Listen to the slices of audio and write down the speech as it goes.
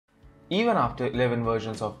Even after 11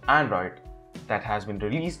 versions of Android that has been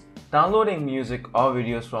released, downloading music or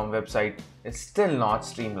videos from website is still not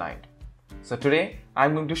streamlined. So today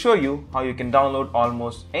I'm going to show you how you can download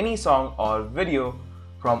almost any song or video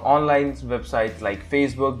from online websites like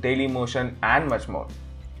Facebook, Dailymotion and much more.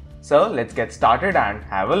 So let's get started and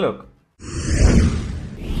have a look.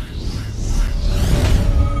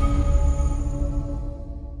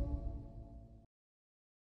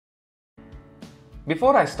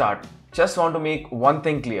 Before I start, just want to make one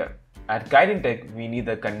thing clear. At Guiding Tech, we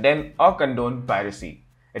neither condemn or condone piracy.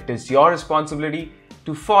 It is your responsibility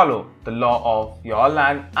to follow the law of your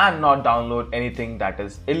land and not download anything that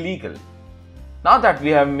is illegal. Now that we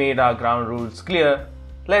have made our ground rules clear,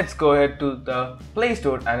 let's go ahead to the Play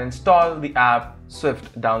Store and install the app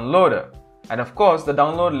Swift Downloader. And of course, the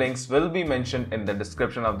download links will be mentioned in the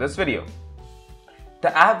description of this video.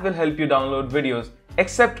 The app will help you download videos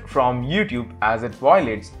except from YouTube as it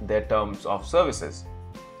violates their terms of services.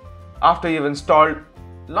 After you've installed,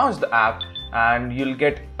 launch the app and you'll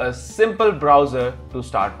get a simple browser to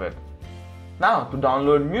start with. Now to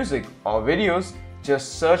download music or videos,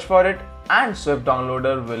 just search for it and Swift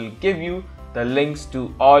Downloader will give you the links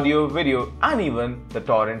to audio, video and even the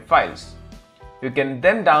torrent files. You can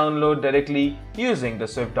then download directly using the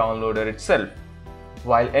Swift Downloader itself.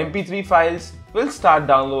 While MP3 files will start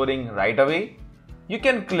downloading right away, you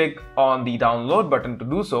can click on the download button to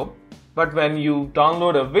do so, but when you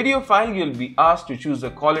download a video file, you'll be asked to choose the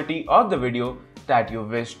quality of the video that you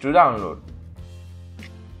wish to download.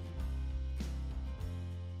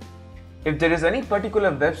 If there is any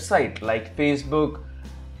particular website like Facebook,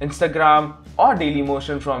 Instagram or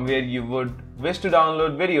Dailymotion from where you would wish to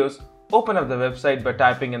download videos, open up the website by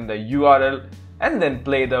typing in the URL and then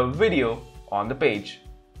play the video on the page.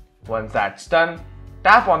 Once that's done,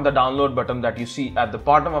 tap on the download button that you see at the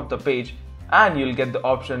bottom of the page and you'll get the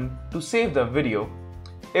option to save the video.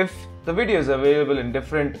 If the video is available in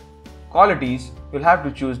different qualities, you'll have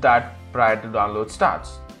to choose that prior to download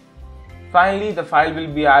starts. Finally, the file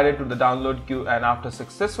will be added to the download queue and after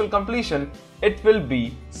successful completion, it will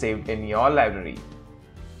be saved in your library.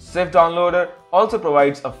 Swift Downloader also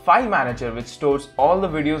provides a file manager which stores all the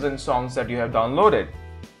videos and songs that you have downloaded.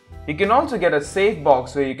 You can also get a safe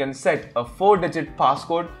box where you can set a 4-digit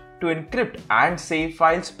passcode to encrypt and save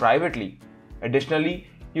files privately. Additionally,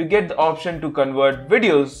 you get the option to convert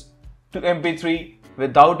videos to MP3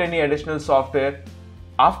 without any additional software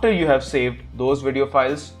after you have saved those video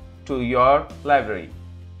files to your library.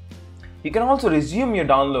 You can also resume your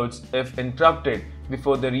downloads if interrupted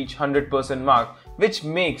before they reach 100% mark, which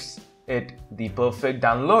makes it the perfect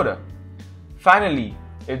downloader. Finally,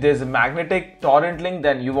 if there's a magnetic torrent link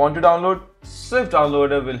that you want to download, Swift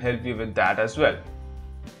Downloader will help you with that as well.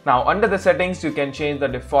 Now under the settings, you can change the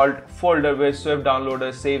default folder where Swift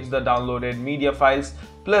Downloader saves the downloaded media files,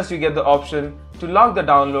 plus you get the option to lock the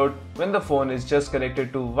download when the phone is just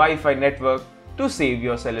connected to Wi-Fi network to save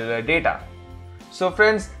your cellular data. So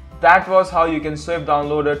friends, that was how you can Swift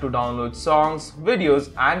Downloader to download songs,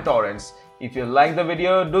 videos and torrents. If you like the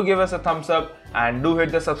video, do give us a thumbs up and do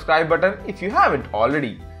hit the subscribe button if you haven't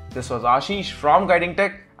already. This was Ashish from Guiding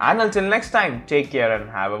Tech and until next time, take care and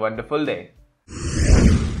have a wonderful day.